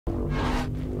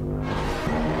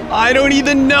I don't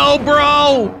even know,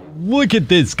 bro. Look at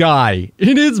this guy.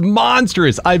 It is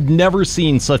monstrous. I've never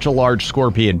seen such a large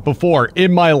scorpion before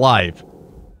in my life.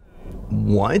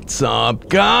 What's up,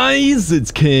 guys?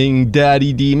 It's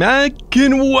KingDaddyDMAC,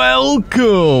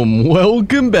 and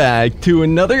welcome back to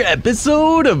another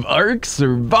episode of Ark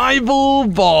Survival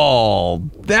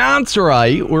Evolved. That's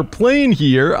right, we're playing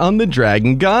here on the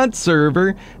Dragon God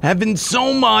server, having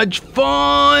so much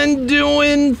fun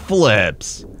doing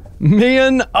flips.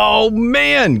 Man, oh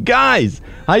man, guys,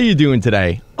 how you doing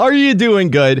today? Are you doing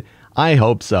good? I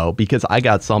hope so, because I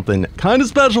got something kind of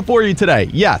special for you today.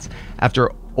 Yes,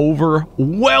 after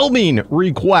overwhelming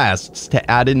requests to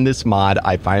add in this mod,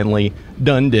 I finally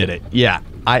did it. Yeah,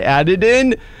 I added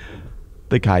in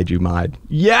the Kaiju mod.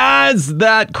 Yes,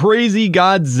 that crazy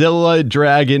Godzilla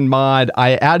dragon mod.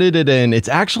 I added it in. It's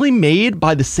actually made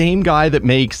by the same guy that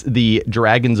makes the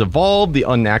Dragons Evolve, the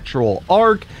Unnatural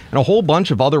Ark, and a whole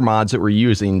bunch of other mods that we're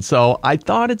using. So I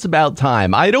thought it's about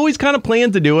time. I'd always kind of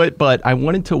planned to do it, but I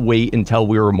wanted to wait until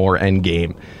we were more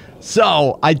endgame.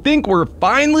 So I think we're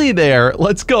finally there.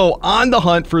 Let's go on the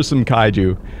hunt for some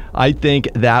Kaiju. I think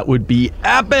that would be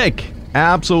epic.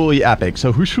 Absolutely epic.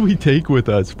 So who should we take with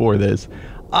us for this?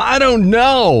 I don't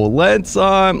know. Let's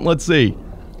see.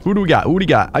 Who do we got? Who do we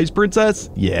got? Ice Princess?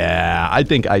 Yeah, I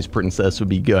think Ice Princess would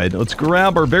be good. Let's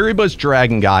grab our very best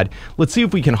Dragon God. Let's see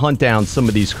if we can hunt down some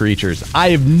of these creatures. I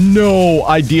have no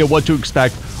idea what to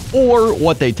expect or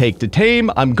what they take to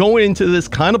tame. I'm going into this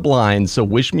kind of blind, so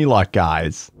wish me luck,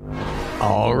 guys.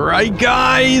 All right,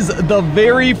 guys, the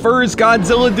very first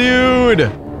Godzilla dude,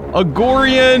 a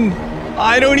Gojiran.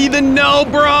 I don't even know,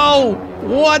 bro.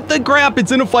 What the crap?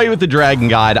 It's in a fight with the Dragon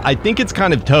God. I think it's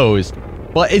kind of toast,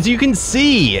 but as you can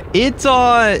see, it's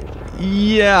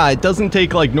yeah, it doesn't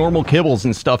take like normal kibbles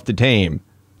and stuff to tame.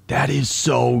 That is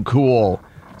so cool.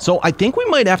 So I think we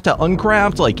might have to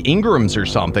uncraft like Ingrams or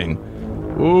something.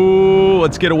 Ooh,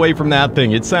 let's get away from that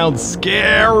thing. It sounds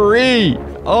scary.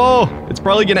 Oh, it's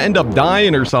probably gonna end up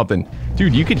dying or something.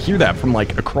 Dude, you could hear that from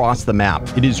like across the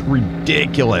map. It is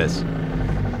ridiculous.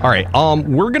 All right,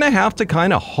 we're gonna have to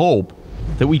kind of hope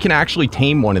that we can actually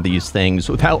tame one of these things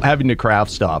without having to craft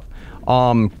stuff.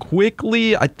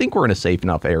 Quickly, I think we're in a safe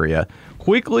enough area.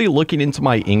 Quickly looking into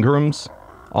my Ingrams.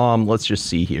 Let's just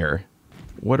see here.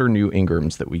 What are new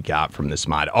Ingrams that we got from this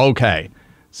mod? Okay,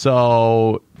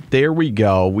 so there we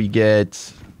go. We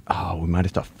get, oh, we might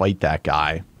have to fight that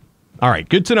guy. All right,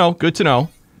 good to know, good to know.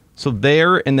 So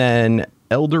there, and then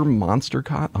Elder Monster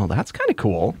Oh, that's kind of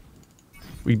cool.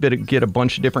 We better get a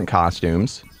bunch of different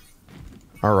costumes.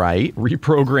 All right,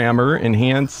 Reprogrammer,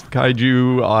 Enhanced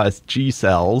Kaiju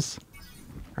G-Cells.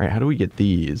 All right, how do we get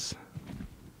these?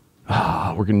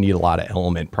 Ah, we're gonna need a lot of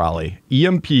element, probably.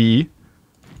 EMP.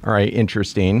 All right,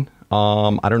 interesting.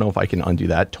 I don't know if I can undo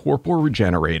that. Torpor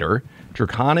Regenerator.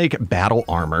 Draconic Battle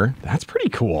Armor. That's pretty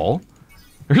cool.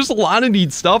 There's a lot of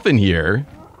neat stuff in here.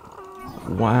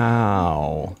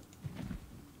 Wow.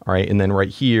 All right, and then right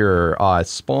here,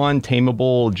 Spawn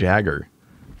Tameable Jaeger.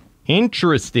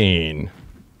 Interesting.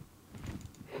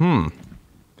 So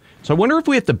I wonder if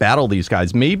we have to battle these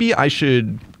guys. Maybe I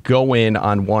should go in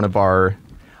on one of our...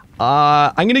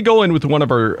 I'm going to go in with one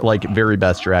of our, like, very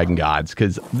best Dragon Gods.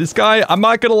 Because this guy, I'm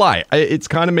not going to lie, it's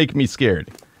kind of making me scared.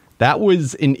 That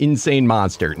was an insane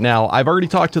monster. Now, I've already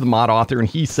talked to the mod author, and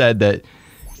he said that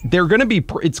they're going to be...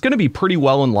 It's going to be pretty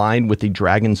well in line with the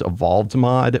Dragons Evolved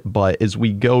mod. But as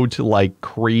we go to, like,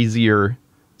 crazier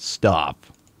stuff...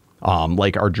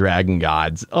 like our Dragon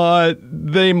Gods,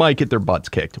 they might get their butts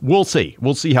kicked. We'll see.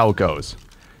 We'll see how it goes.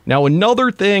 Now,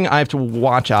 another thing I have to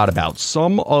watch out about,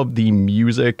 some of the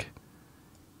music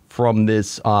from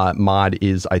this mod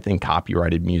is, I think,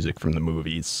 copyrighted music from the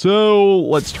movies. So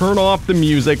let's turn off the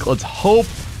music. Let's hope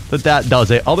that that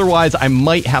does it. Otherwise, I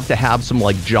might have to have some,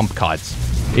 like, jump cuts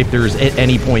if there's at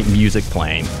any point music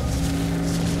playing.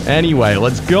 Anyway,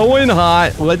 let's go in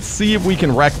hot. Let's see if we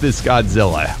can wreck this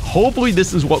Godzilla. Hopefully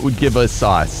this is what would give us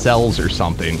cells or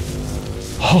something.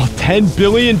 Oh, 10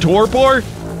 billion torpor?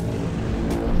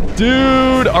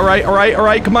 Dude, all right, all right, all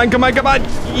right. Come on, come on, come on.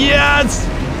 Yes!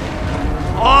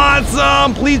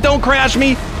 Awesome! Please don't crash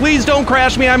me. Please don't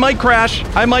crash me. I might crash.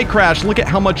 I might crash. Look at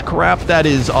how much crap that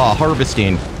is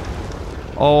harvesting.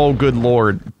 Oh, good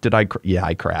Lord. Did I? Yeah,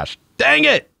 I crashed. Dang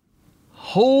it!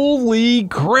 Holy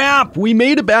crap, we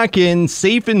made it back in,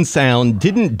 safe and sound,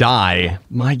 didn't die.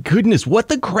 My goodness, what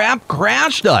the crap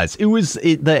crashed us?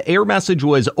 The error message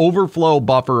was overflow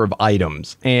buffer of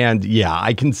items. And yeah,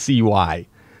 I can see why.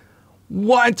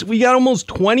 What? We got almost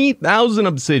 20,000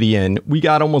 obsidian. We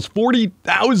got almost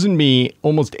 40,000 meat,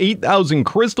 almost 8,000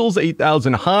 crystals,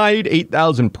 8,000 hide,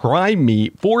 8,000 prime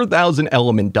meat, 4,000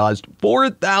 element dust,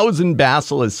 4,000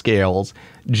 basilisk scales,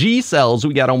 G cells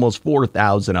we got almost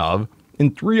 4,000 of,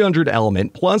 and 300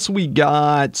 element. Plus we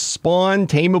got spawn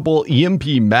tameable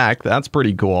EMP mech. That's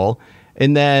pretty cool.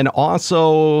 And then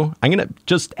also, I'm going to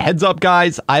just heads up,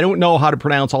 guys. I don't know how to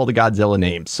pronounce all the Godzilla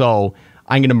names, so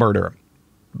I'm going to murder him.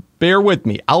 Bear with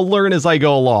me. I'll learn as I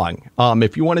go along.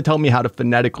 If you want to tell me how to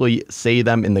phonetically say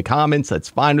them in the comments, that's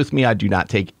fine with me. I do not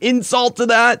take insult to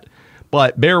that,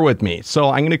 but bear with me.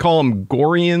 So I'm going to call him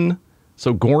Gorian.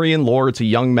 So Gorian lore, it's a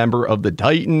young member of the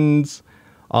Titans.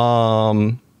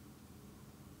 Now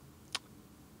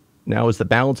is the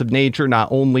balance of nature. Not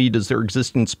only does their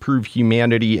existence prove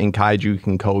humanity and kaiju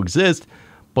can coexist,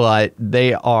 but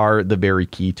they are the very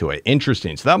key to it.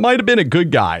 Interesting. So that might have been a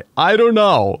good guy. I don't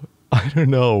know. I don't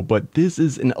know, but this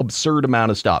is an absurd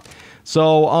amount of stuff.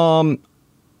 So,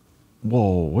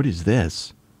 whoa, what is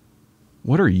this?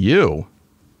 What are you?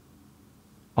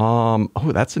 Oh,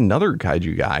 that's another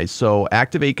kaiju guy. So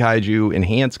activate kaiju,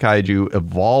 enhance kaiju,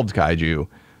 evolved kaiju.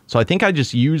 So I think I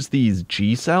just use these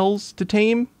G cells to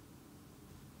tame.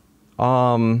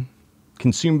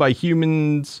 Consumed by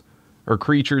humans or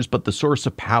creatures, but the source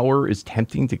of power is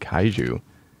tempting to kaiju.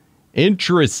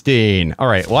 Interesting. All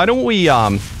right, why don't we,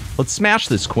 let's smash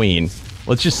this queen.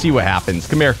 Let's just see what happens.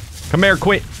 Come here. Come here,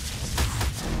 queen.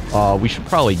 We should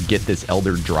probably get this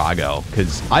Elder Drago,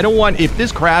 because I don't want, if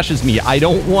this crashes me, I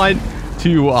don't want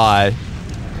to,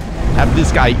 have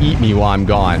this guy eat me while I'm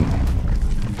gone.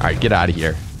 All right, get out of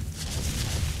here.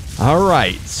 All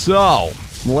right, so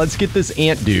let's get this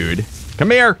ant dude.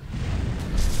 Come here.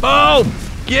 Boom!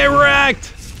 Get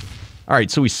wrecked! All right,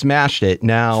 so we smashed it.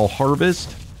 Now,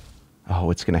 harvest. Oh,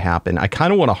 what's going to happen? I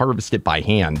kind of want to harvest it by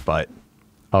hand, but...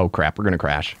 Oh, crap. We're going to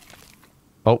crash.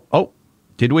 Oh.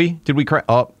 Did we? Did we crash?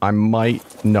 Oh, I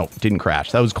might... No, didn't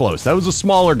crash. That was close. That was a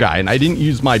smaller guy, and I didn't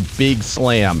use my big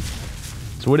slam.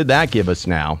 So what did that give us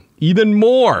now? Even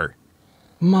more!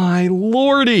 My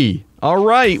lordy! All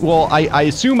right. Well, I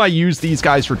assume I use these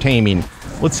guys for taming.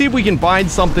 Let's see if we can find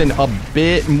something a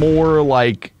bit more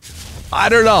like... I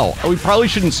don't know. We probably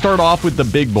shouldn't start off with the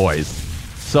big boys.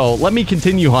 So let me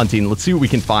continue hunting. Let's see what we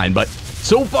can find. But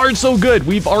so far, so good.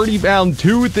 We've already found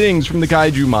 2 things from the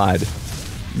Kaiju mod.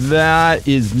 That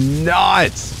is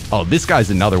nuts. Oh, this guy's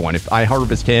another one. If I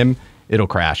harvest him, it'll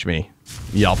crash me.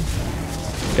 Yup.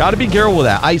 Gotta be careful with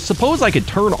that. I suppose I could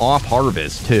turn off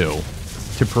harvest, too,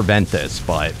 to prevent this.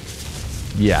 But,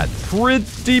 yeah,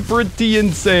 pretty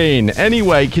insane.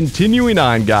 Anyway, continuing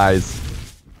on, guys.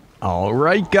 All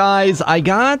right, guys, I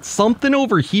got something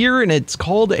over here, and it's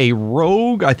called a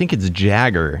rogue. I think it's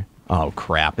Jaeger. Oh,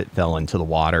 crap, it fell into the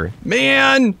water.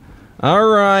 Man! All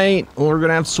right, we're going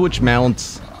to have switch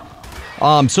mounts.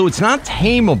 So it's not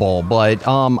tameable, but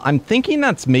I'm thinking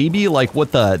that's maybe like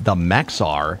what the mechs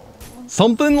are.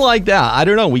 Something like that. I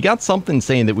don't know. We got something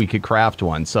saying that we could craft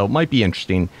one, so it might be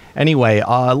interesting. Anyway,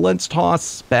 let's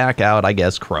toss back out, I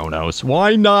guess, Kronos.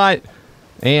 Why not?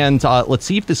 And let's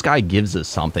see if this guy gives us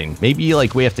something. Maybe,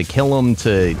 like, we have to kill him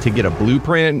to get a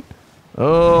blueprint.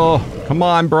 Oh, come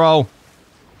on, bro.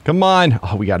 Come on.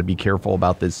 Oh, we got to be careful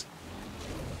about this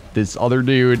other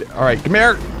dude. All right, come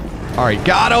here. All right,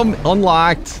 got him.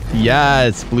 Unlocked.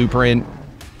 Yes, blueprint.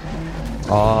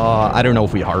 I don't know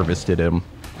if we harvested him.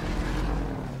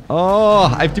 Oh,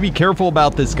 I have to be careful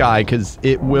about this guy because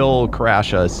it will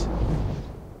crash us.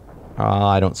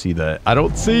 I don't see the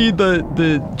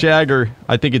Jaeger.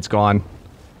 I think it's gone.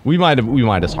 We might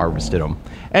have harvested him.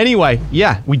 Anyway,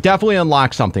 yeah, we definitely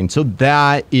unlocked something. So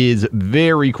that is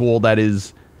very cool. That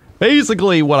is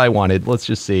basically what I wanted. Let's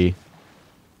just see.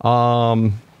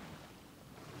 All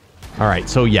right,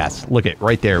 so yes, look at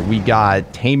right there. We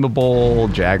got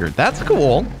tameable Jaeger. That's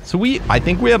cool. So I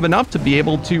think we have enough to be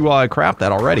able to craft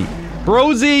that already.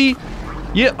 Brosy!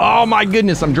 Yeah, oh my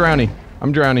goodness, I'm drowning.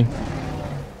 I'm drowning.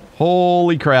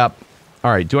 Holy crap.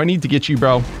 All right, do I need to get you,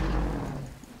 bro?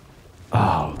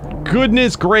 Oh,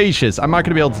 goodness gracious. I'm not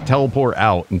going to be able to teleport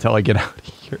out until I get out of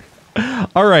here.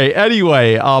 All right,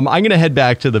 anyway, I'm going to head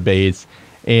back to the base.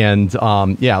 And,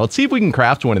 yeah, let's see if we can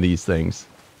craft one of these things.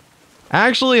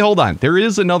 Actually, hold on. There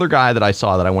is another guy that I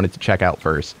saw that I wanted to check out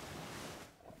first.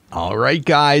 All right,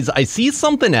 guys, I see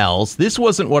something else. This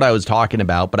wasn't what I was talking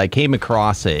about, but I came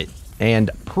across it. And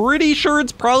pretty sure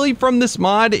it's probably from this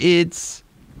mod. It's...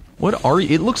 What are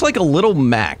you? It looks like a little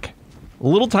mech. A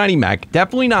little tiny mech.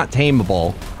 Definitely not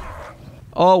tameable.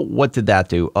 Oh, what did that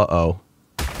do? Uh-oh.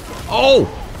 Oh!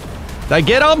 Did I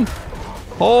get him?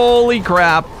 Holy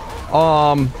crap.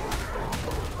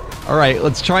 All right,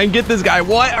 let's try and get this guy.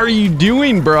 What are you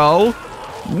doing, bro?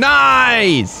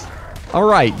 Nice. All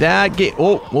right, that gave...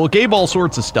 Oh, well, it gave all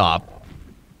sorts of stuff.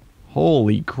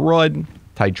 Holy crud.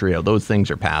 Tight trio. Those things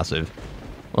are passive.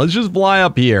 Let's just fly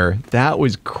up here. That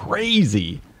was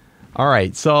crazy. All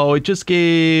right, so it just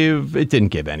gave... It didn't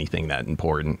give anything that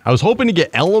important. I was hoping to get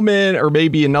element or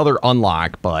maybe another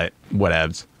unlock, but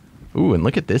whatevs. Ooh, and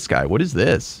look at this guy. What is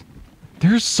this?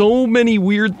 There's so many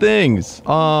weird things.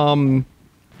 Wild...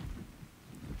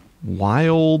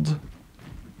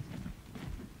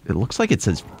 It looks like it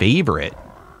says favorite.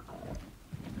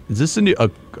 Is this a new...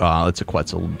 it's a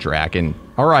Quetzal Dragon.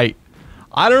 All right.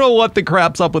 I don't know what the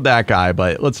crap's up with that guy,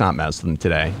 but let's not mess with him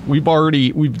today.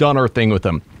 We've done our thing with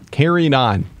him. Carrying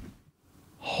on.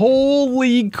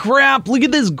 Holy crap. Look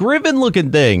at this griffin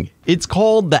looking thing. It's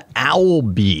called the Owl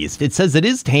Beast. It says it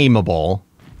is tameable.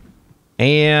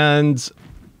 And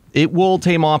it will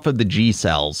tame off of the G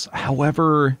cells.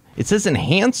 However, it says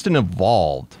enhanced and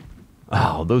evolved.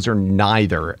 Oh, those are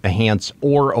neither enhanced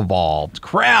or evolved.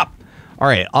 Crap! All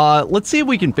right, let's see if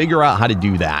we can figure out how to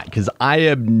do that, because I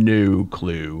have no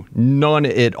clue. None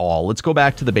at all. Let's go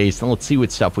back to the base and let's see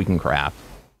what stuff we can craft.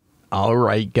 All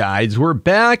right, guys, we're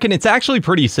back, and it's actually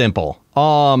pretty simple.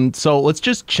 So let's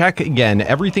just check again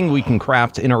everything we can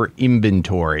craft in our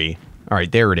inventory. All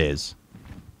right, there it is.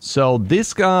 So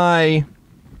this guy...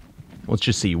 Let's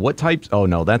just see. What types... Oh,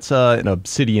 no, that's an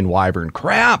obsidian wyvern.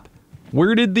 Crap!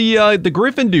 Where did the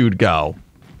griffin dude go?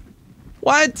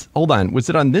 What? Hold on. Was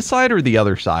it on this side or the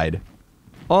other side?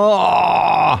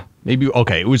 Oh, maybe.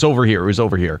 Okay, it was over here. It was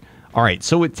over here. All right,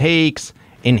 so it takes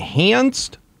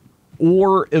enhanced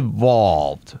or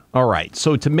evolved. All right,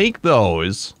 so to make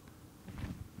those,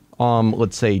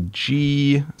 let's say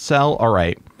G cell. All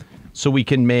right, so we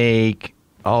can make,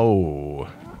 oh,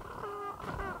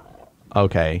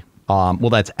 okay. Well,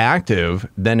 that's active,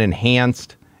 then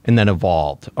enhanced, and then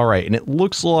evolved. All right, and it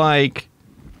looks like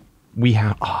we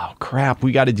have... Oh, crap.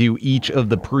 We got to do each of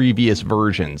the previous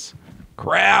versions.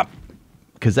 Crap.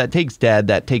 Because that takes dead,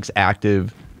 that takes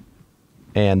active,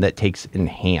 and that takes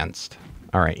enhanced.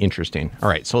 All right, interesting. All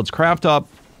right, so let's craft up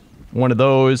one of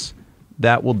those.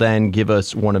 That will then give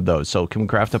us one of those. So can we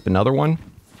craft up another one?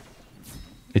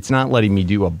 It's not letting me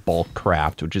do a bulk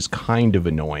craft, which is kind of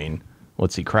annoying.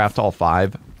 Let's see, craft all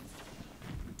 5.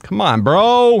 Come on,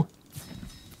 bro.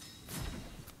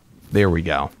 There we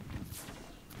go.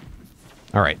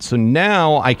 All right, so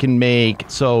now I can make...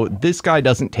 So this guy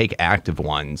doesn't take active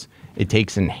ones. It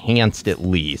takes enhanced at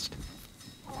least.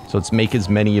 So let's make as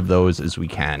many of those as we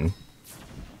can.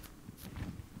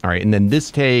 All right, and then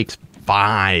this takes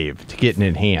 5 to get an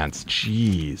enhanced.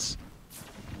 Jeez.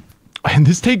 And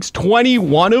this takes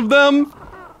 21 of them?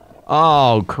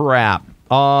 Oh, crap.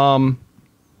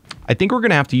 I think we're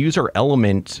going to have to use our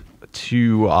element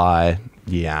to...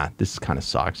 yeah, this kind of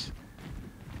sucks.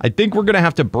 I think we're going to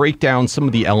have to break down some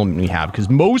of the element we have,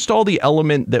 because most all the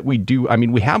element that we do, I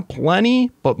mean, we have plenty,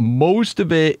 but most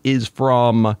of it is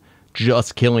from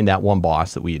just killing that one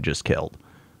boss that we had just killed.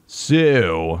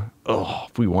 So,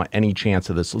 if we want any chance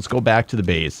of this, let's go back to the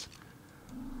base.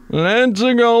 Let's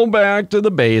go back to the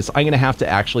base. I'm going to have to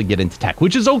actually get into tech,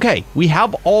 which is okay. We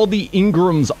have all the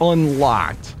Ingrams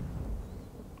unlocked.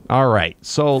 All right,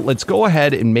 so let's go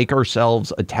ahead and make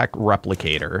ourselves a tech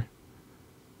replicator.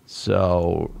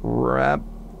 So,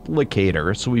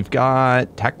 replicator. So we've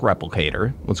got tech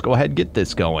replicator. Let's go ahead and get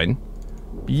this going.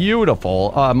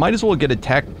 Beautiful. Might as well get a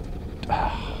tech...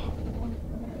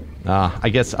 I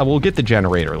guess I will get the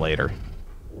generator later.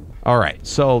 All right,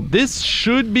 so this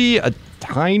should be a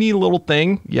tiny little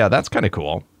thing. Yeah, that's kind of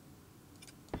cool.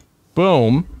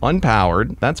 Boom.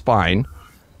 Unpowered. That's fine.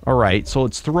 All right, so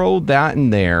let's throw that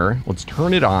in there. Let's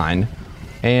turn it on.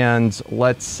 And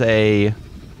let's say...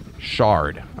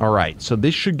 shard. All right, so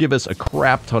this should give us a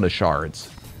crap ton of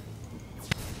shards.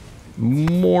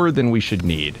 More than we should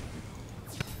need.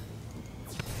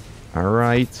 All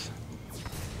right.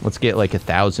 Let's get like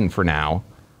 1,000 for now.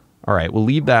 All right, we'll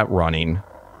leave that running.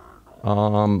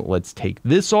 Let's take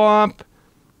this off.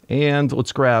 And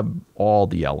let's grab all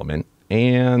the element.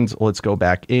 And let's go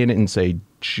back in and say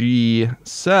G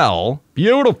cell.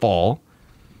 Beautiful.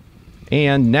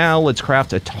 And now let's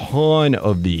craft a ton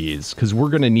of these, because we're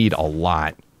going to need a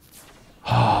lot.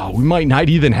 Oh, we might not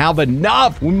even have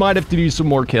enough. We might have to do some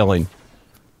more killing.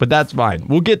 But that's fine.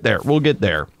 We'll get there. We'll get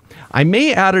there. I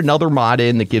may add another mod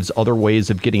in that gives other ways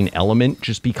of getting element,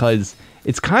 just because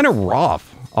it's kind of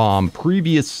rough.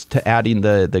 Previous to adding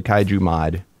the Kaiju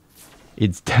mod,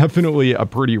 it's definitely a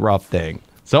pretty rough thing.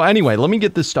 So anyway, let me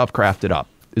get this stuff crafted up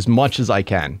as much as I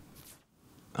can.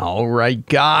 All right,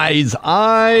 guys,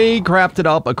 I crafted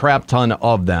up a crap ton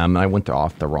of them. I went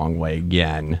off the wrong way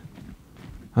again.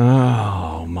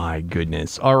 Oh my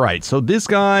goodness. All right, so this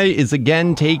guy is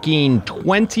again taking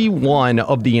 21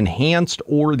 of the enhanced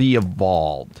or the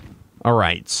evolved. All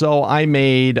right, so I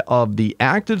made of the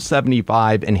active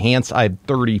 75, enhanced I have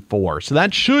 34. So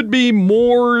that should be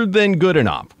more than good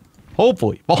enough.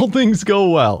 Hopefully, if all things go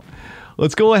well.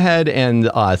 Let's go ahead and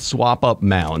swap up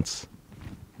mounts.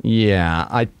 Yeah,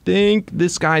 I think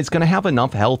this guy's going to have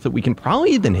enough health that we can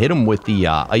probably even hit him with the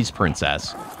Ice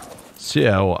Princess.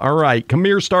 So, all right, come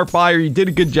here, Starfire. You did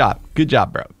a good job. Good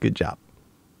job, bro. Good job.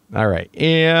 All right,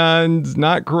 and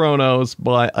not Kronos,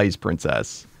 but Ice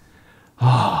Princess.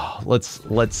 Oh,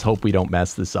 let's hope we don't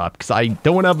mess this up, because I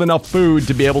don't have enough food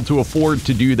to be able to afford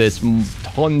to do this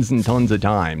tons and tons of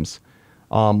times.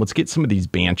 Let's get some of these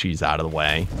Banshees out of the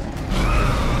way,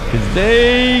 because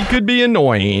they could be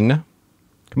annoying.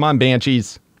 Come on,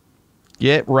 Banshees.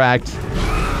 Get wrecked.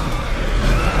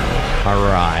 All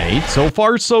right. So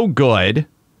far, so good.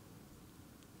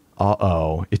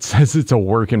 Uh-oh. It says it's a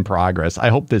work in progress. I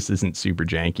hope this isn't super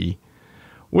janky.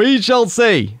 We shall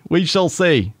see. We shall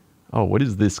see. Oh, what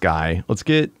is this guy? Let's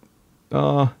get...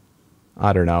 I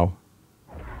don't know.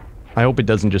 I hope it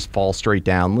doesn't just fall straight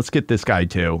down. Let's get this guy,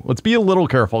 too. Let's be a little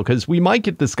careful, because we might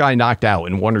get this guy knocked out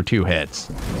in 1 or 2 hits.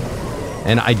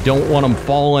 And I don't want him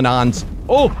falling on...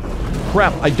 Oh!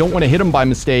 Crap. I don't want to hit him by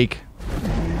mistake.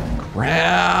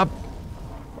 Crap.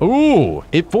 Ooh,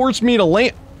 it forced me to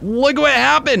land. Look what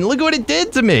happened. Look what it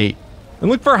did to me. And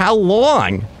look for how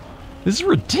long. This is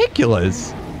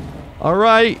ridiculous. All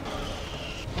right.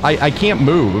 I can't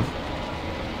move.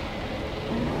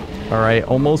 All right,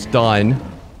 almost done.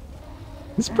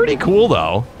 It's pretty cool,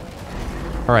 though.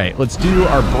 All right, let's do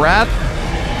our breath.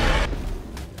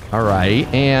 All right,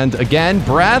 and again,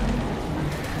 breath.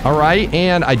 All right,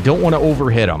 and I don't want to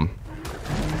overhit him.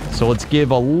 So let's give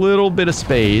a little bit of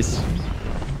space.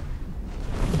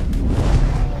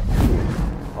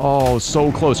 Oh,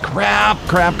 so close. Crap,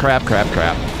 crap, crap, crap,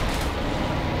 crap.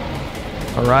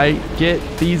 All right, get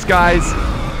these guys.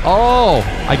 Oh,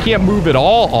 I can't move at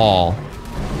all.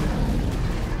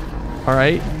 All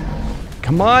right.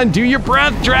 Come on, do your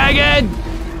breath, dragon.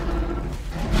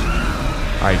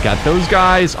 All right, got those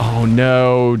guys. Oh,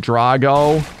 no,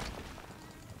 Drago.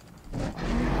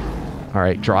 All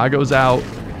right, Drago's out.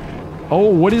 Oh,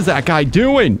 what is that guy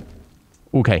doing?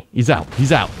 Okay, he's out.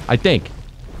 He's out, I think.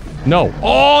 No.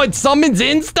 Oh, it summons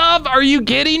in stuff? Are you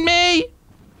kidding me?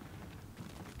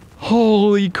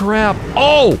 Holy crap.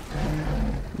 Oh!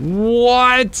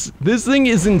 What? This thing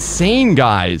is insane,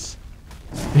 guys.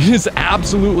 It is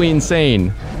absolutely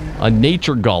insane. A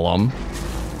nature golem.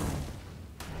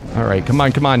 All right, come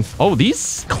on, come on. Oh,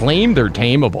 these claim they're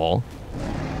tameable.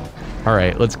 All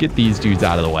right, let's get these dudes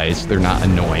out of the way so they're not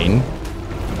annoying.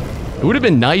 It would have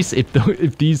been nice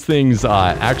if these things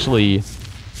actually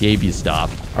gave you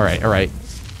stuff. All right, all right.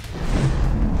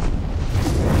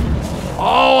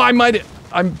 Oh, I might...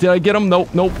 did I get him? Nope,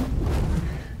 nope.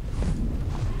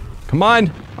 Come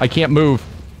on. I can't move.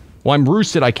 Well, I'm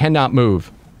roosted. I cannot move.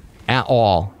 At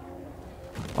all.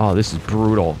 Oh, this is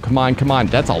brutal. Come on, come on.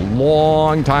 That's a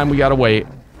long time we gotta wait.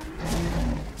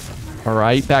 All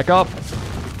right, back up.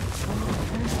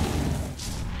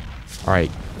 All right.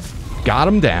 Got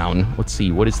him down. Let's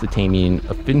see. What is the taming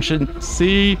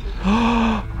efficiency?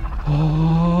 Oh.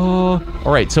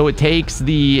 All right, so it takes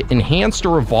the enhanced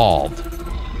or evolved.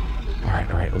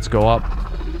 All right, let's go up.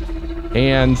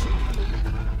 And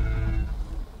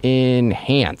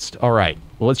enhanced. All right,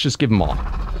 well, let's just give them all.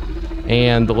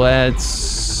 And let's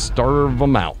starve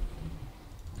them out.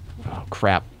 Oh,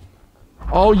 crap.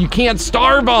 Oh, you can't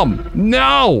starve them.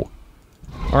 No.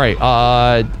 All right, oh,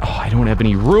 I don't have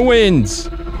any ruins.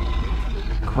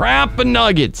 Crap and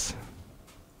nuggets.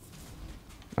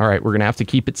 All right, we're gonna have to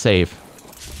keep it safe.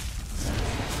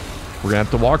 We're gonna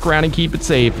have to walk around and keep it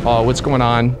safe. Oh, what's going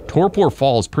on? Torpor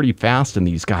falls pretty fast in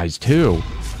these guys, too.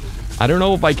 I don't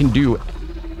know if I can do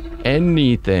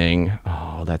anything.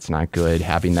 Oh, that's not good,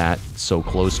 having that so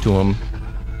close to him.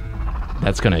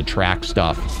 That's gonna attract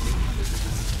stuff.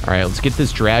 All right, let's get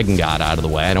this dragon god out of the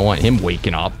way. I don't want him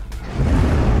waking up.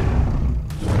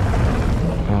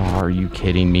 Oh, are you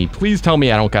kidding me? Please tell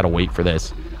me I don't gotta wait for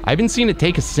this. I haven't seen it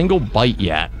take a single bite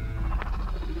yet.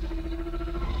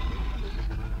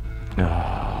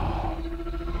 Oh.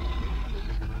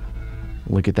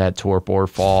 Look at that torpor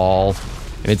fall.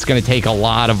 And it's gonna take a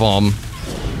lot of them.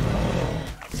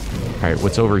 All right,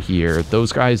 what's over here?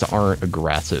 Those guys aren't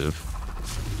aggressive.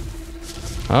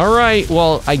 All right,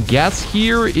 well, I guess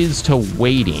here is to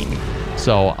waiting.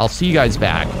 So I'll see you guys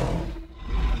back.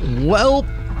 Well,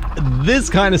 this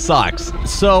kind of sucks.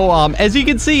 So, as you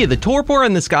can see, the torpor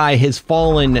in this guy has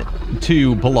fallen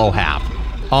to below half.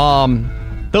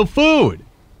 The food.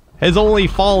 has only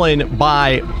fallen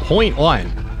by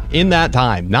 0.1 in that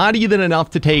time. Not even enough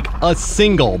to take a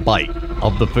single bite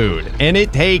of the food. And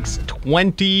it takes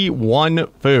 21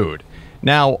 food.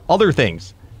 Now, other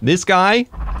things. This guy,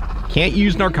 can't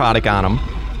use narcotic on him.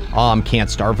 Can't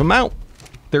starve him out.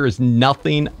 There is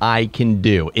nothing I can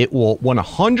do. It will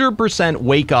 100%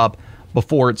 wake up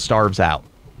before it starves out.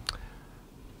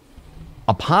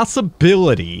 A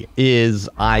possibility is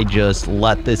I just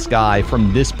let this guy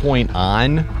from this point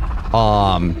on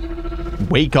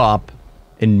wake up,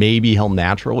 and maybe he'll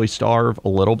naturally starve a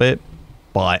little bit,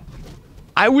 but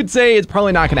I would say it's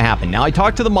probably not going to happen. Now, I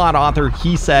talked to the mod author.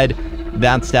 He said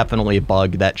that's definitely a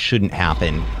bug that shouldn't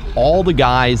happen. All the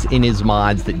guys in his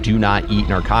mods that do not eat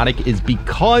narcotic is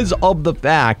because of the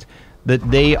fact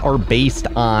that they are based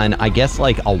on, I guess,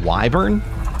 like a wyvern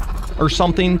or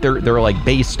something. They're like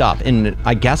based up, and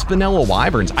I guess vanilla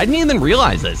wyverns, I didn't even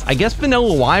realize this. I guess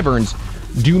vanilla wyverns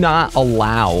do not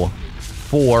allow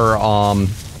for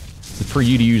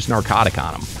you to use narcotic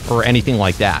on them or anything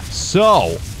like that.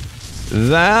 So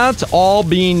that all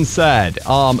being said,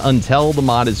 until the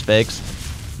mod is fixed,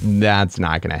 that's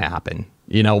not going to happen.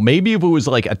 You know, maybe if it was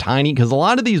like a tiny, because a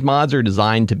lot of these mods are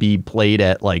designed to be played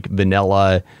at like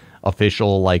vanilla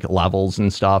official like levels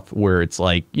and stuff where it's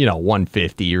like, you know,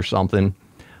 150 or something.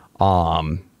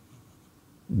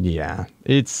 Yeah,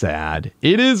 it's sad.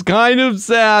 It is kind of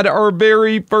sad. Our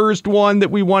very first one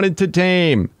that we wanted to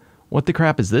tame. What the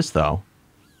crap is this, though?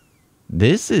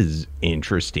 This is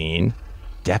interesting.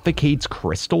 Defecates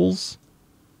crystals?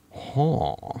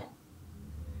 Huh.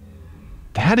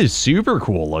 That is super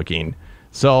cool looking.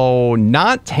 So,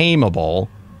 not tameable.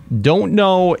 Don't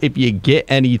know if you get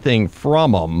anything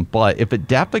from them, but if it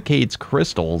defecates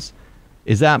crystals,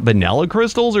 is that vanilla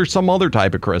crystals or some other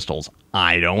type of crystals?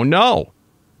 I don't know.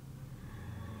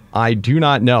 I do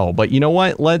not know, but you know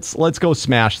what? Let's go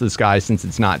smash this guy since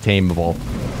it's not tameable.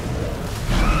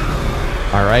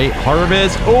 All right,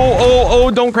 harvest.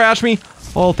 Oh, don't crash me.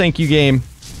 Oh, thank you, game.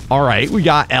 All right, we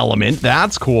got element.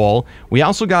 That's cool. We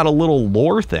also got a little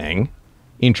lore thing.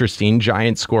 Interesting,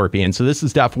 giant scorpion. So this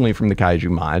is definitely from the Kaiju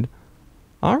mod.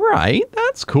 All right,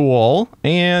 that's cool.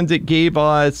 And it gave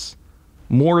us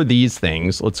more of these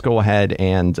things. Let's go ahead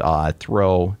and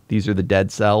throw. These are the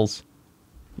dead cells.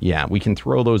 Yeah, we can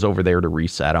throw those over there to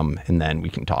reset them, and then we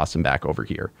can toss them back over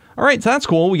here. All right, so that's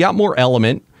cool. We got more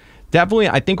element. Definitely,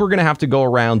 I think we're going to have to go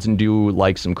around and do,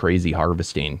 like, some crazy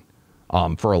harvesting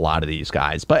for a lot of these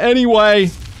guys. But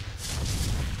anyway,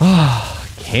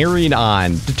 carrying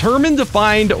on. Determined to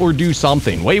find or do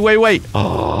something. Wait.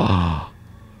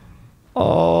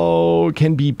 Oh,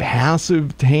 can be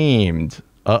passive tamed.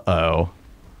 Uh-oh.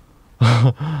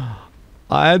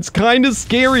 It's kind of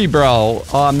scary, bro.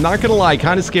 I'm not going to lie,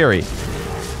 kind of scary.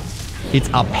 It's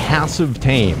a passive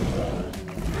tame.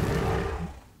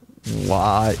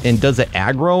 What? And does it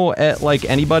aggro at, like,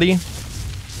 anybody?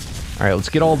 All right, let's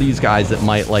get all these guys that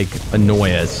might, like,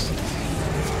 annoy us.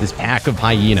 This pack of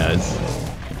hyenas.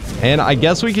 And I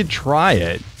guess we could try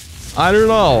it. I don't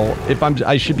know if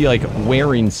I should be, like,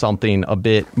 wearing something a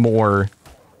bit better.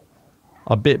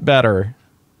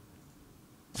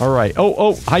 All right.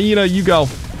 Oh, hyena, you go.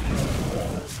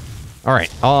 All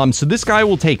right. So this guy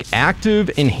will take active,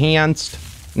 enhanced,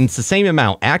 and it's the same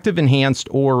amount. Active, enhanced,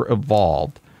 or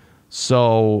evolved.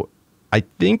 So I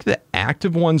think the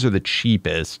active ones are the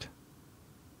cheapest.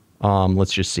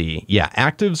 Let's just see. Yeah,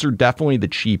 actives are definitely the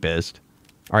cheapest.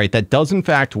 All right, that does in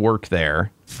fact work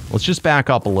there. Let's just back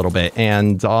up a little bit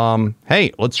and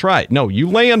hey, let's try it. No, you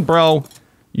land, bro.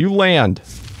 You land.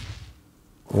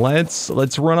 Let's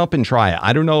run up and try it.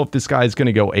 I don't know if this guy's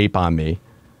gonna go ape on me.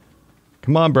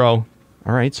 Come on, bro.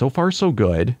 All right, so far so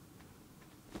good.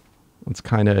 Let's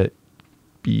kind of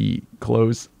be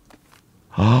close.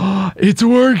 It's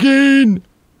working!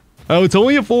 Oh, it's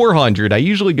only a 400. I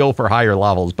usually go for higher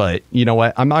levels, but you know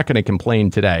what? I'm not going to complain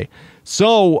today.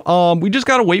 So, we just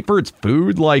got to wait for its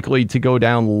food likely to go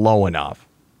down low enough.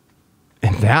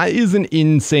 And that is an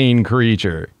insane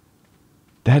creature.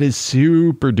 That is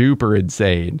super duper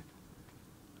insane.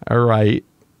 All right.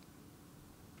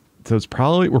 So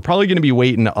we're probably going to be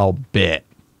waiting a bit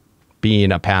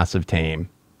being a passive tame.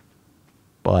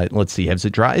 But let's see, has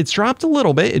it dropped? It's dropped a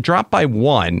little bit. It dropped by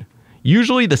 1.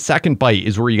 Usually the second bite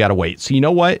is where you got to wait. So you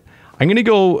know what? I'm going to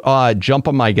go jump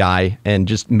on my guy and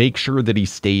just make sure that he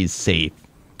stays safe.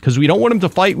 Because we don't want him to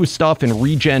fight with stuff and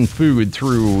regen food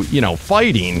through, you know,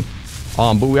 fighting.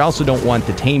 But we also don't want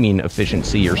the taming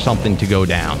efficiency or something to go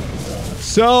down.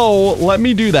 So let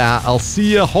me do that. I'll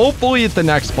see you hopefully at the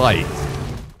next bite.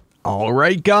 All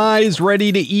right, guys,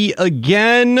 ready to eat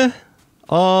again.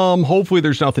 Hopefully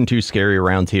there's nothing too scary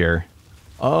around here.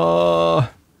 I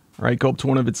All right, go up to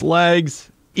one of its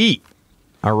legs. Eat.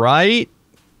 All right.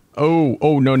 Oh,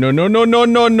 no, no, no, no, no,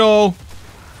 no, no.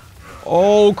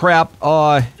 Oh, crap.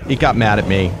 It got mad at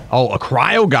me. Oh, a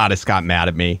cryo goddess got mad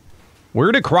at me.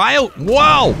 Where did cryo?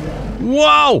 Whoa.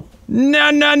 Whoa.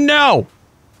 No, no, no.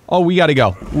 Oh, we gotta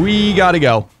go. We gotta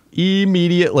go.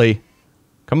 Immediately.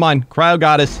 Come on, cryo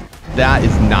goddess. That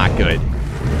is not good.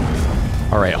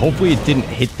 All right, hopefully it didn't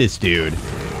hit this dude.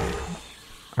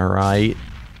 All right.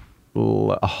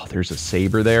 Oh, there's a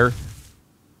saber there.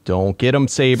 Don't get him,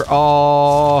 saber.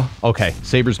 Oh, okay.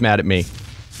 Saber's mad at me.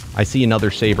 I see another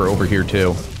saber over here,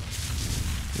 too.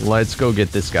 Let's go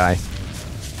get this guy.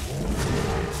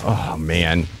 Oh,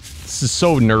 man. This is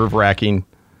so nerve-wracking.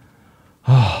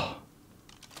 Oh.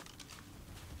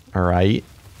 All right.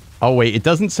 Oh, wait. It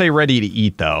doesn't say ready to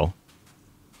eat, though.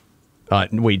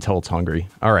 Wait till it's hungry.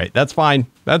 All right. That's fine.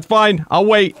 That's fine. I'll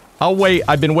wait. I'll wait.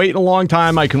 I've been waiting a long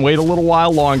time. I can wait a little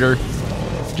while longer.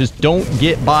 Just don't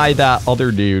get by that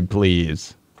other dude,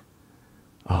 please.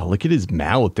 Oh, look at his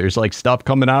mouth. There's like stuff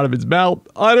coming out of his mouth.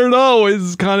 I don't know.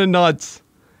 It's kind of nuts.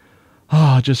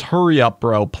 Oh, just hurry up,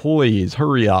 bro. Please,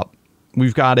 hurry up.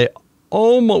 We've got it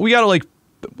almost. We got it like,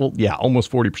 well, yeah,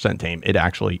 almost 40% tame. It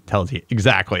actually tells you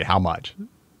exactly how much.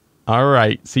 All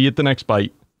right. See you at the next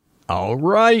bite. All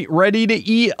right. Ready to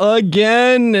eat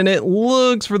again. And it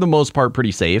looks, for the most part,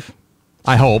 pretty safe.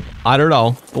 I hope. I don't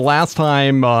know. The last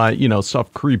time, you know,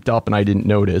 stuff creeped up and I didn't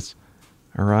notice.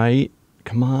 All right.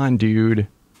 Come on, dude.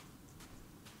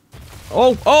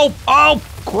 Oh, oh, oh,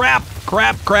 crap,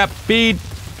 crap, crap. Feed,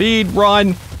 feed,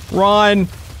 run, run.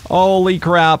 Holy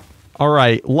crap. All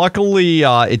right. Luckily,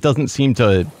 it doesn't seem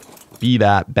to be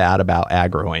that bad about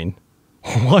aggroing.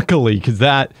 Luckily, because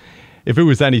that, if it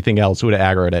was anything else, it would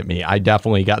have aggroed at me. I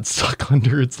definitely got stuck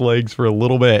under its legs for a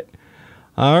little bit.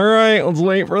 All right, let's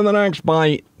wait for the next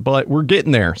bite. But we're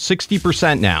getting there.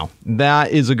 60% now.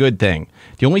 That is a good thing.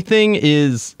 The only thing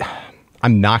is,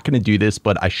 I'm not going to do this,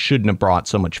 but I shouldn't have brought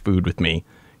so much food with me.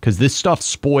 Because this stuff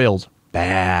spoils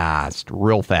fast,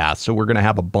 real fast. So we're going to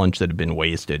have a bunch that have been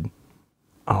wasted.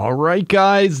 All right,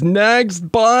 guys,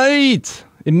 next bite.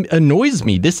 It annoys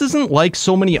me. This isn't like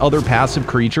so many other passive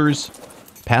creatures.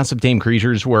 Passive tame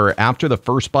creatures where after the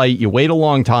first bite, you wait a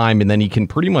long time and then you can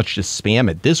pretty much just spam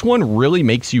it. This one really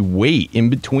makes you wait in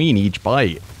between each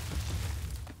bite.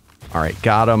 All right,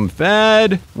 got him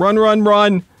fed. Run, run,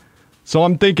 run. So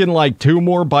I'm thinking like 2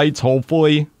 more bites,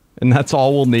 hopefully, and that's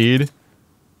all we'll need.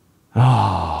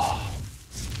 Oh,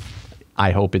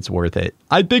 I hope it's worth it.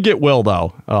 I think it will,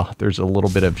 though. Oh, there's a little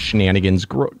bit of shenanigans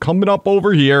coming up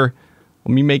over here.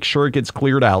 Let me make sure it gets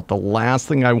cleared out. The last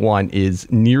thing I want is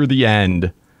near the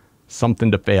end,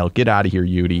 something to fail. Get out of here,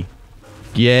 Yudi.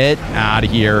 Get out of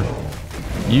here.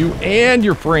 You and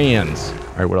your friends.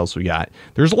 All right, what else we got?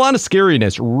 There's a lot of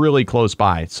scariness really close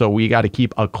by, so we got to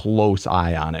keep a close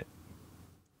eye on it.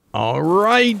 All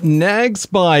right, next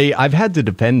bite. I've had to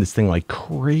defend this thing like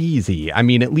crazy. I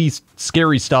mean, at least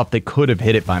scary stuff that could have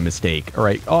hit it by mistake. All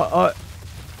right.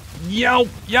 Yo,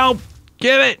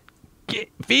 give it.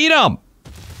 Feed him.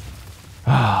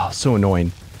 Ah, oh, so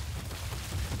annoying.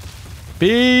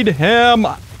 Feed him.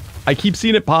 I keep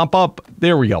seeing it pop up.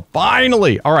 There we go.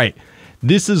 Finally. All right.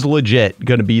 This is legit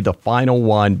going to be the final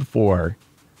one before.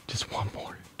 Just one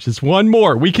more. Just one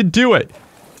more. We can do it.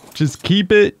 Just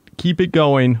keep it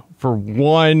going for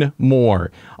one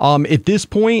more. At this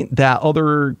point, that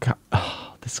other...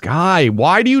 this guy.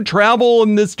 Why do you travel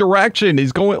in this direction?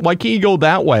 He's going... Why can't you go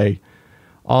that way?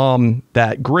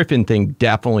 That griffin thing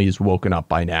definitely is woken up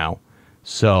by now.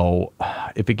 So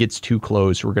if it gets too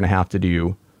close, we're going to have to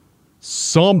do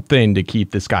something to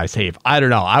keep this guy safe. I don't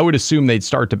know. I would assume they'd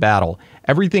start to battle.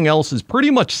 Everything else has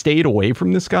pretty much stayed away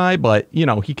from this guy, but, you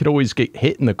know, he could always get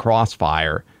hit in the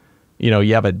crossfire. You know,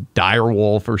 you have a dire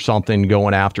wolf or something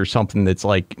going after something that's,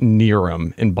 like, near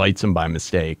him and bites him by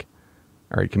mistake.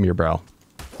 All right, come here, bro.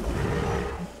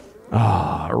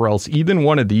 Or else even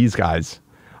one of these guys...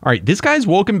 All right, this guy's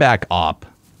woken back up.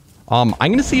 I'm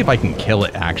going to see if I can kill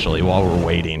it, actually, while we're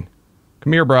waiting.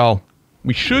 Come here, bro.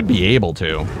 We should be able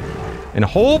to. And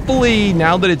hopefully,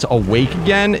 now that it's awake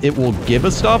again, it will give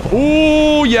us stuff.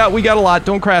 Oh, yeah, we got a lot.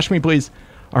 Don't crash me, please.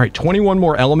 All right, 21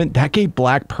 more element. That gave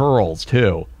black pearls,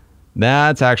 too.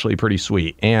 That's actually pretty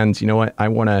sweet. And you know what? I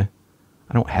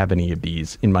don't have any of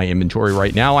these in my inventory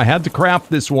right now. I had to craft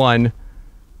this one.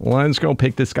 Let's go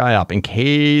pick this guy up in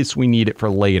case we need it for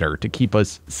later to keep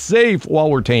us safe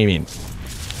while we're taming.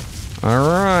 All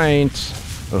right.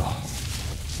 Ugh.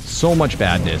 So much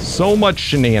badness. So much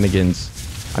shenanigans.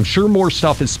 I'm sure more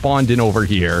stuff has spawned in over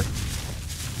here.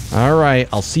 All right.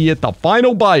 I'll see you at the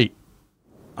final bite.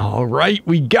 All right,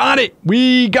 we got it.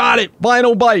 We got it.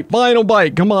 Final bite. Final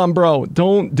bite. Come on, bro.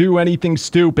 Don't do anything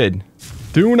stupid.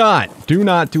 Do not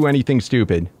do anything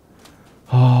stupid.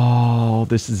 Oh,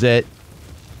 this is it.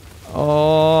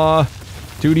 Oh,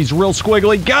 dude, he's real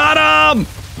squiggly. Got him!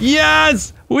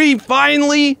 Yes! We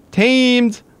finally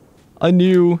tamed a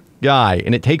new guy,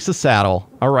 and it takes a saddle.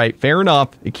 All right, fair enough.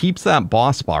 It keeps that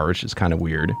boss bar, which is kind of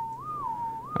weird.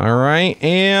 All right,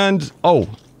 and...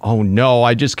 Oh no,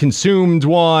 I just consumed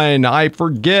one. I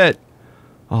forget.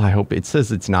 Oh, I hope it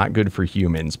says it's not good for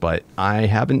humans, but I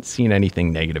haven't seen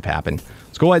anything negative happen.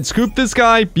 Let's go ahead and scoop this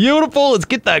guy. Beautiful. Let's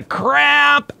get the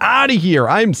crap out of here.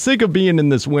 I'm sick of being in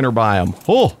this winter biome.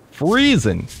 Oh,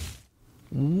 freezing.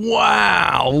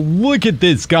 Wow, look at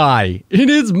this guy. It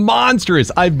is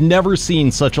monstrous. I've never seen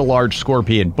such a large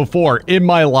scorpion before in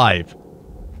my life.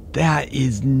 That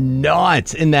is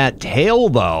nuts. And that tail,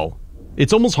 though.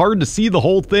 It's almost hard to see the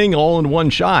whole thing all in one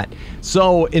shot.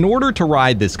 So in order to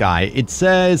ride this guy, it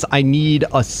says I need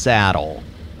a saddle.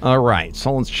 All right,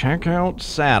 so let's check out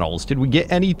saddles. Did we get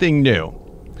anything new?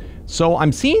 So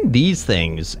I'm seeing these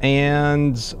things,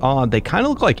 and they kind of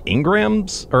look like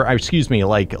engrams, or excuse me,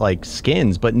 like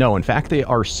skins, but no, in fact, they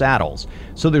are saddles.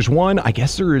 So there's one, I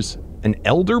guess there's an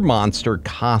elder monster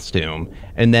costume,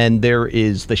 and then there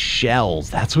is the shells.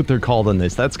 That's what they're called in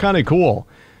this. That's kind of cool.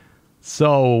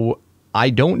 So I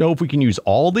don't know if we can use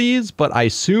all these, but I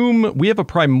assume we have a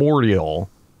primordial.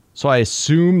 So I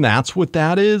assume that's what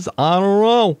that is. I don't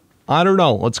know. I don't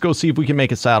know. Let's go see if we can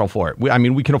make a saddle for it. I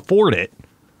mean, we can afford it.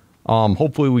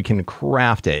 Hopefully we can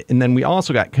craft it. And then we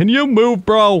also got, can you move,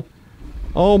 bro?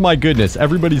 Oh my goodness,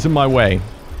 everybody's in my way.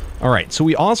 All right, so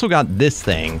we also got this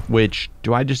thing, which,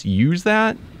 do I just use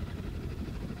that?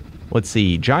 Let's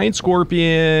see, giant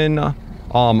scorpion,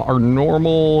 our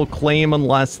normal claim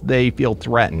unless they feel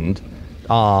threatened.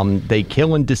 They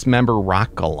kill and dismember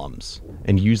rock golems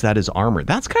and use that as armor.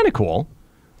 That's kind of cool.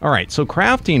 All right, so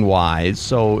crafting wise,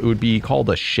 so it would be called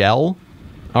a shell.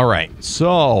 All right,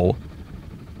 so...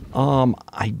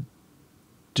 I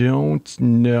don't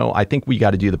know. I think we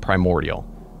got to do the primordial.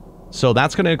 So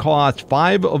that's going to cost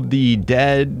 5 of the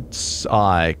dead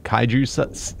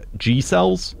Kaiju G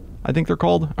cells, I think they're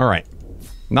called. All right.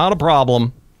 Not a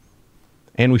problem.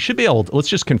 And we should be able to, let's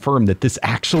just confirm that this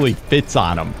actually fits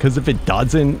on them. Because if it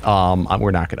doesn't,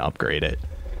 we're not going to upgrade it.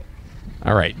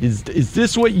 All right. Is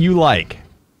this what you like?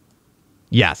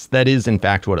 Yes, that is in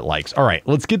fact what it likes. All right.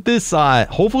 Let's get this.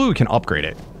 Hopefully we can upgrade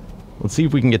it. Let's see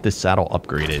if we can get this saddle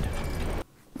upgraded.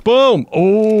 Boom!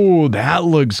 Oh, that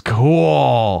looks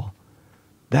cool.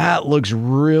 That looks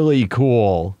really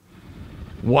cool.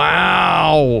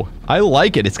 Wow! I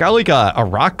like it. It's got like a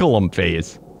rock golem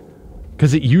face.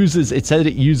 Because it said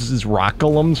it uses rock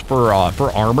golems for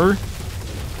armor.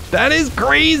 That is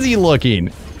crazy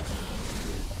looking.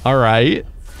 All right.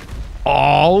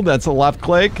 Oh, that's a left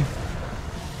click.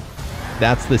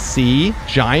 That's the C.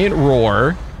 Giant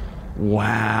roar.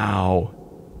 Wow.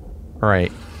 All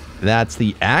right. That's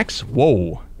the X.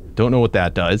 Whoa. Don't know what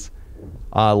that does.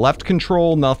 Left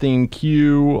control, nothing.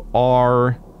 Q,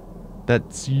 R.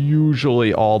 That's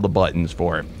usually all the buttons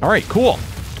for it. All right, cool.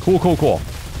 Cool.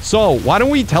 So, why don't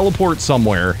we teleport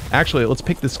somewhere? Actually, let's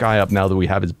pick this guy up now that we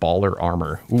have his baller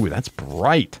armor. Ooh, that's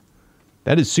bright.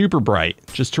 That is super bright.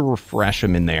 Just to refresh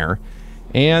him in there.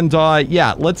 And,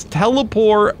 yeah, let's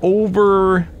teleport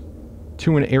over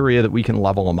to an area that we can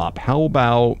level him up. How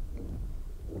about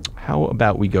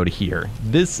we go to here?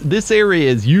 This area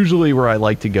is usually where I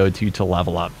like to go to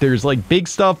level up. There's like big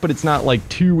stuff, but it's not like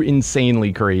too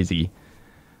insanely crazy.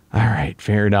 All right,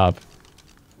 fair enough.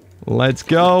 Let's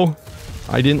go.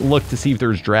 I didn't look to see if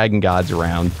there's dragon gods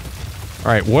around.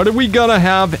 All right, what are we gonna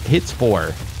have hits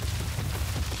for?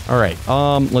 All right,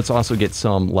 let's also get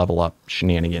some level up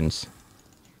shenanigans.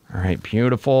 All right,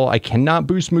 beautiful. I cannot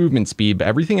boost movement speed, but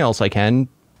everything else I can.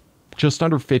 Just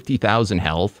under 50,000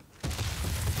 health.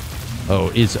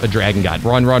 Oh, is a dragon god.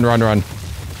 Run. Run.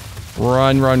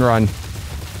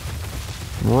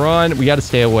 We got to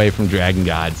stay away from dragon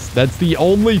gods. That's the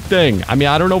only thing. I mean,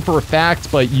 I don't know for a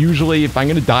fact, but usually if I'm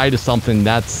going to die to something,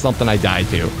 that's something I die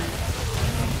to.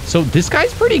 So this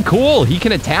guy's pretty cool. He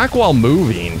can attack while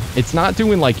moving. It's not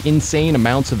doing like insane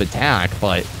amounts of attack,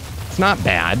 but it's not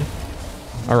bad.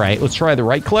 All right, let's try the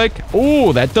right click.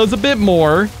 Oh, that does a bit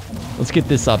more. Let's get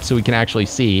this up so we can actually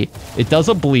see. It does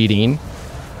a bleeding.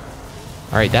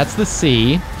 All right, that's the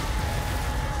C.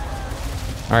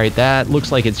 All right, that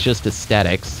looks like it's just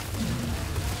aesthetics.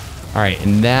 All right,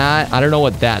 and that, I don't know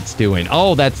what that's doing.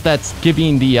 Oh, that's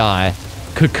giving the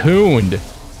cocooned.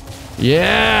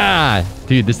 Yeah.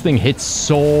 Dude, this thing hits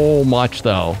so much,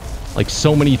 though. Like,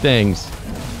 so many things.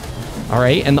 All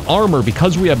right, and the armor,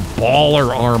 because we have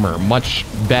baller armor, much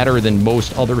better than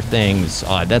most other things,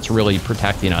 that's really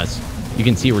protecting us. You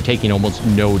can see we're taking almost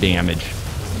no damage.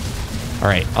 All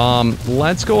right,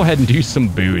 let's go ahead and do some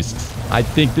boosts. I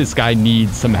think this guy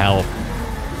needs some help.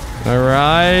 All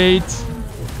right.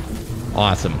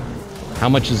 Awesome. How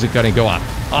much is it gonna go up?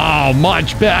 Oh,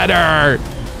 much better.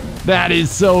 That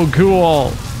is so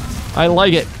cool. I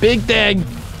like it. Big thing.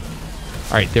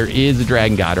 All right, there is a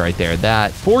dragon god right there.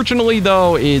 That, fortunately,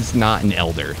 though, is not an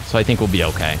elder. So I think we'll be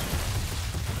okay.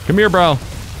 Come here, bro.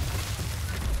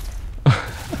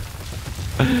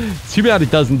 Too bad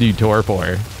it doesn't do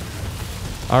torpor.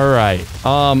 All right,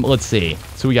 let's see.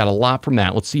 So we got a lot from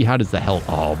that. Let's see, how does the health...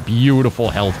 Oh, beautiful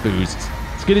health boosts.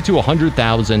 Let's get it to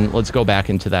 100,000. Let's go back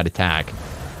into that attack.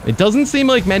 It doesn't seem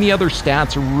like many other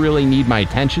stats really need my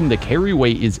attention. The carry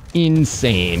weight is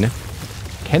insane.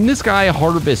 Can this guy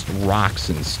harvest rocks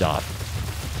and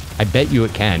stuff? I bet you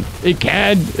it can. It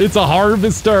can! It's a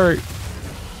harvester!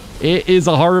 It is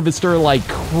a harvester like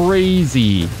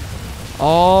crazy.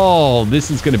 Oh, this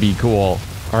is gonna be cool.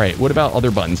 All right, what about other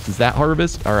buttons? Does that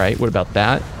harvest? All right, what about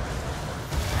that?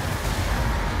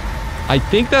 I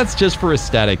think that's just for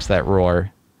aesthetics, that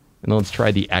roar. And let's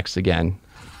try the X again.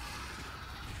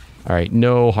 All right,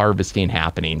 no harvesting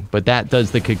happening, but that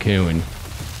does the cocoon.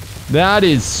 That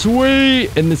is sweet!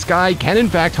 And this guy can, in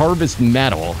fact, harvest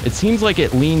metal. It seems like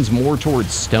it leans more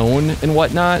towards stone and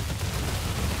whatnot.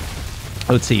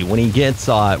 Let's see, when he gets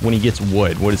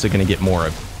wood, what is it going to get more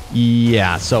of?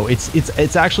 Yeah, so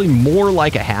it's actually more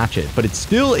like a hatchet, but it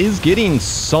still is getting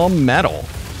some metal.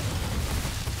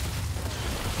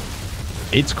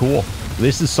 It's cool.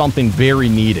 This is something very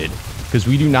needed, because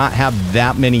we do not have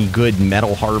that many good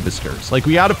metal harvesters. Like,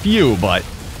 we got a few, but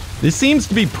this seems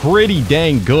to be pretty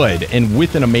dang good, and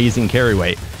with an amazing carry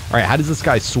weight. All right, how does this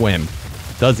guy swim?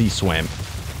 Does he swim?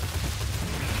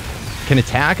 Can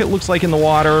attack, it looks like, in the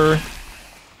water.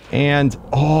 And,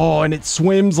 oh, and it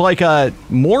swims like a,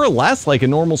 more or less like a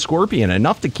normal scorpion,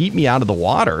 enough to keep me out of the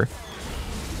water.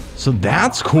 So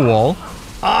that's cool.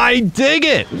 I dig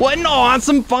it. What an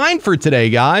awesome find for today,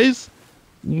 guys.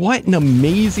 What an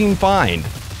amazing find.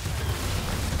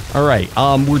 All right,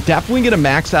 we're definitely going to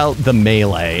max out the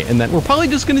melee, and then we're probably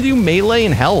just going to do melee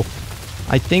and health.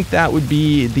 I think that would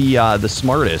be the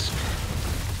smartest.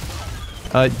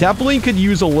 Definitely could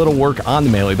use a little work on the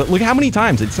melee, but look how many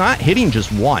times. It's not hitting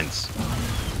just once.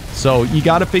 So you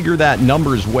got to figure that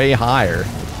number's way higher.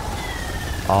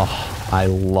 Oh, I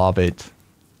love it.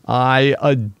 I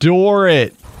adore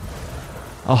it.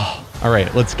 Oh, all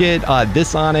right, let's get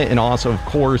this on it, and also, of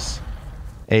course,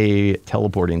 a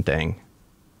teleporting thing.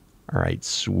 All right,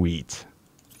 sweet.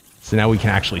 So now we can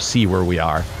actually see where we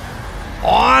are.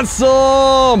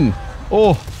 Awesome! Oh,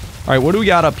 all right, what do we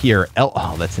got up here?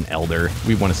 Oh, that's an elder.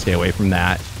 We want to stay away from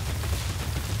that.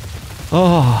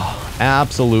 Oh,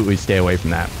 absolutely stay away from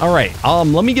that. All right,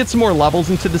 let me get some more levels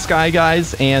into this guy,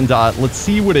 guys, and let's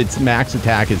see what its max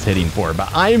attack is hitting for.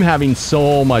 But I am having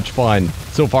so much fun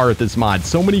so far with this mod.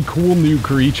 So many cool new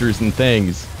creatures and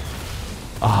things.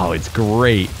 Oh, it's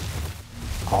great.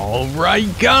 All right,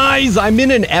 guys, I'm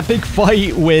in an epic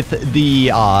fight with the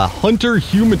Hunter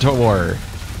Humator.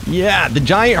 Yeah, the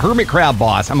giant hermit crab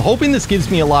boss. I'm hoping this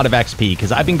gives me a lot of XP,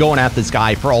 because I've been going at this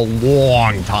guy for a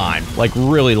long time, like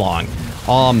really long.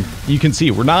 You can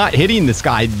see we're not hitting this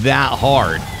guy that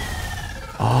hard.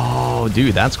 Oh,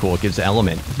 dude, that's cool. It gives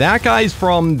element. That guy's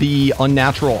from the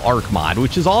Unnatural Arc mod,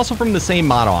 which is also from the same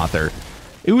mod author.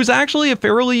 It was actually a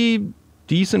fairly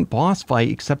decent boss fight,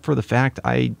 except for the fact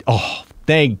oh,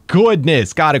 thank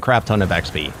goodness, got a crap ton of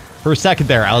XP. For a second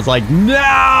there, I was like,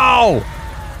 no!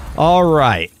 All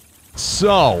right,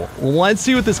 so let's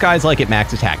see what this guy's like at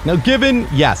max attack. Now, given,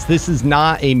 yes, this is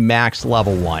not a max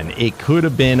level 1. It could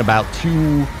have been about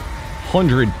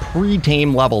 200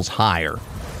 pre-tame levels higher,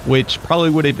 which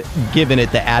probably would have given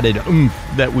it the added oomph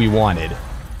that we wanted.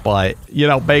 But, you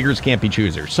know, beggars can't be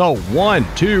choosers. So, 1,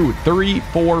 2, 3,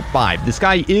 4, 5. This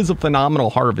guy is a phenomenal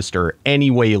harvester any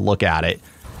way you look at it.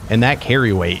 And that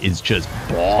carry weight is just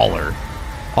baller.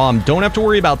 Don't have to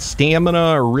worry about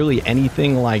stamina or really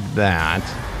anything like that.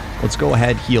 Let's go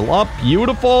ahead, heal up.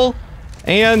 Beautiful.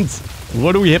 And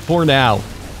what do we hit for now?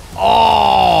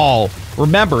 Oh,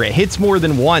 remember, it hits more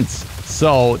than once.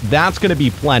 So that's going to be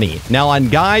plenty. Now, on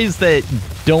guys that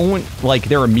don't, like,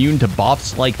 they're immune to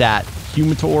buffs like that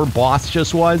Humator boss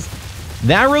just was,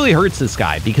 that really hurts this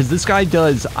guy, because this guy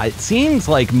does, it seems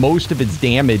like, most of its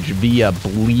damage via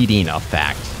bleeding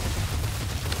effect.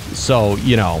 So,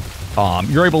 you know,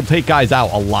 you're able to take guys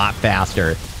out a lot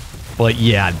faster. But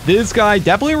yeah, this guy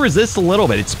definitely resists a little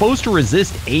bit. It's supposed to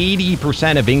resist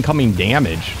 80% of incoming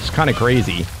damage. It's kind of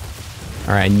crazy.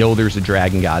 All right, I know there's a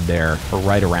dragon god there, or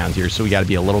right around here, so we got to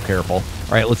be a little careful.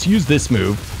 All right, let's use this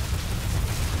move.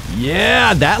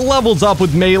 Yeah, that levels up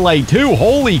with melee too.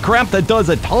 Holy crap, that does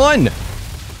a ton.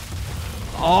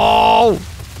 Oh,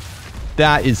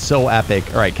 that is so epic.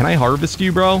 All right, can I harvest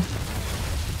you, bro?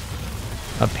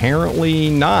 Apparently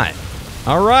not.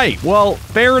 All right, well,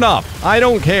 fair enough. I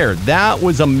don't care. That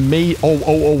was amazing.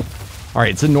 Oh. All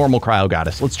right, it's a normal cryo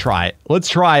goddess. Let's try it. Let's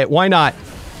try it. Why not?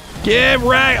 Get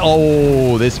right.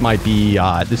 Oh, this might be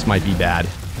bad.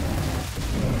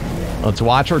 Let's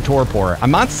watch our torpor. I'm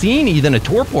not seeing even a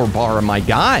torpor bar on my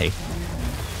guy.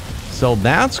 So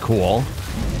that's cool.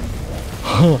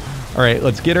 All right,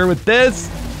 let's get her with this.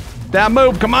 That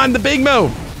move. Come on, the big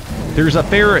move. There's a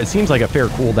fair, it seems like a fair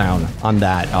cooldown on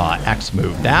that X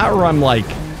move. That or I'm like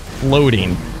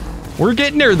floating. We're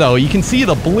getting there though. You can see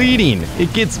the bleeding.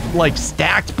 It gets like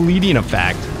stacked bleeding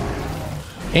effect.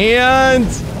 And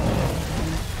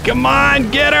come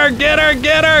on, get her, get her,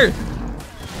 get her.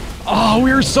 Oh,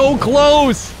 we were so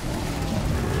close.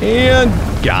 And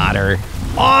got her.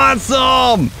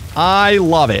 Awesome. I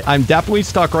love it. I'm definitely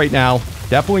stuck right now.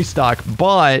 Definitely stuck,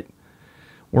 but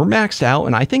we're maxed out,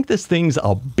 and I think this thing's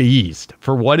a beast.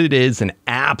 For what it is, an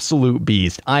absolute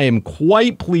beast. I am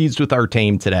quite pleased with our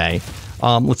tame today.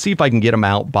 Let's see if I can get him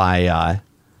out by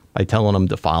telling him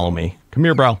to follow me. Come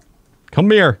here, bro.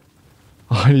 Come here.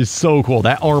 Oh, it is so cool.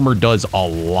 That armor does a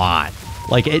lot.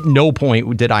 Like, at no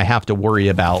point did I have to worry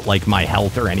about, like, my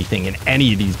health or anything in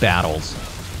any of these battles.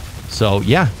 So,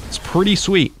 yeah, it's pretty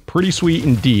sweet. Pretty sweet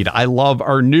indeed. I love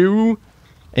our new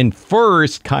and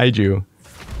first Kaiju.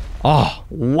 Oh,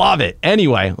 love it.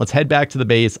 Anyway, let's head back to the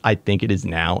base. I think it is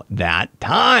now that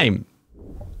time.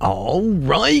 All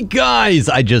right, guys.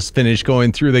 I just finished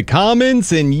going through the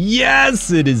comments, and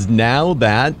yes, it is now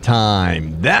that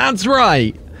time. That's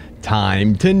right.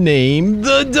 Time to name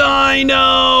the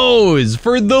dinos!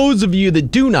 For those of you that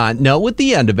do not know, at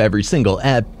the end of every single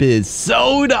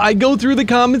episode, I go through the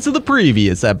comments of the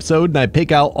previous episode and I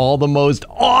pick out all the most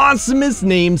awesomest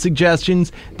name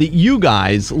suggestions that you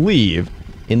guys leave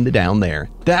in the down there.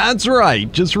 That's right.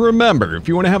 Just remember, if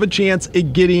you want to have a chance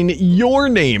at getting your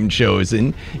name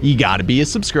chosen, you got to be a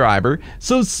subscriber.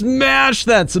 So smash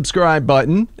that subscribe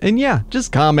button. And yeah,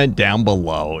 just comment down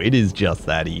below. It is just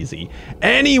that easy.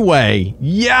 Anyway,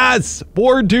 yes,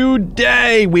 for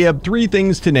today, we have 3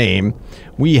 things to name.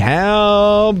 We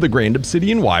have the Grand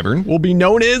Obsidian Wyvern, will be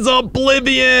known as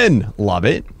Oblivion. Love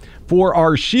it. For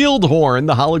our Shield Horn,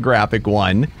 the holographic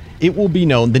one, it will be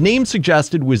known. The name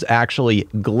suggested was actually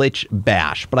Glitch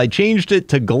Bash, but I changed it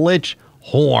to Glitch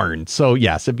Horn. So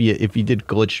yes, if you did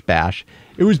Glitch Bash,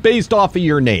 it was based off of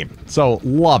your name. So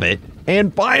love it.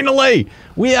 And finally,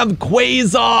 we have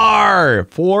Quasar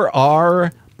for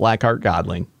our Blackheart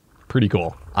Godling. Pretty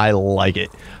cool. I like it.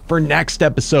 For next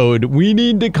episode, we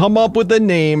need to come up with a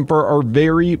name for our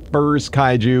very first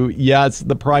Kaiju. Yes,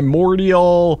 the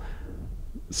Primordial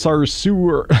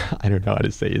Sasorasu. I don't know how to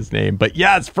say his name, but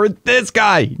yes, for this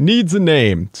guy needs a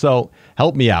name. So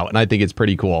help me out, and I think it's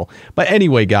pretty cool. But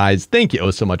anyway, guys, thank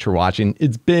you so much for watching.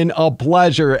 It's been a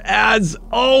pleasure. As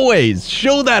always,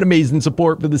 show that amazing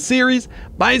support for the series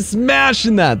by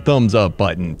smashing that thumbs up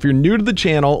button. If you're new to the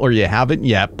channel or you haven't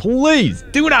yet, please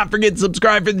do not forget to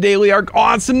subscribe for the Daily Arc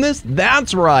awesomeness.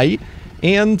 That's right.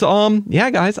 And yeah,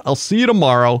 guys, I'll see you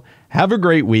tomorrow. Have a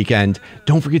great weekend.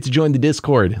 Don't forget to join the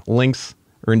Discord. Links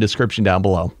are in description down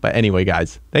below. But anyway,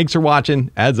 guys, thanks for watching.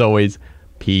 As always,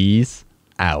 peace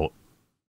out.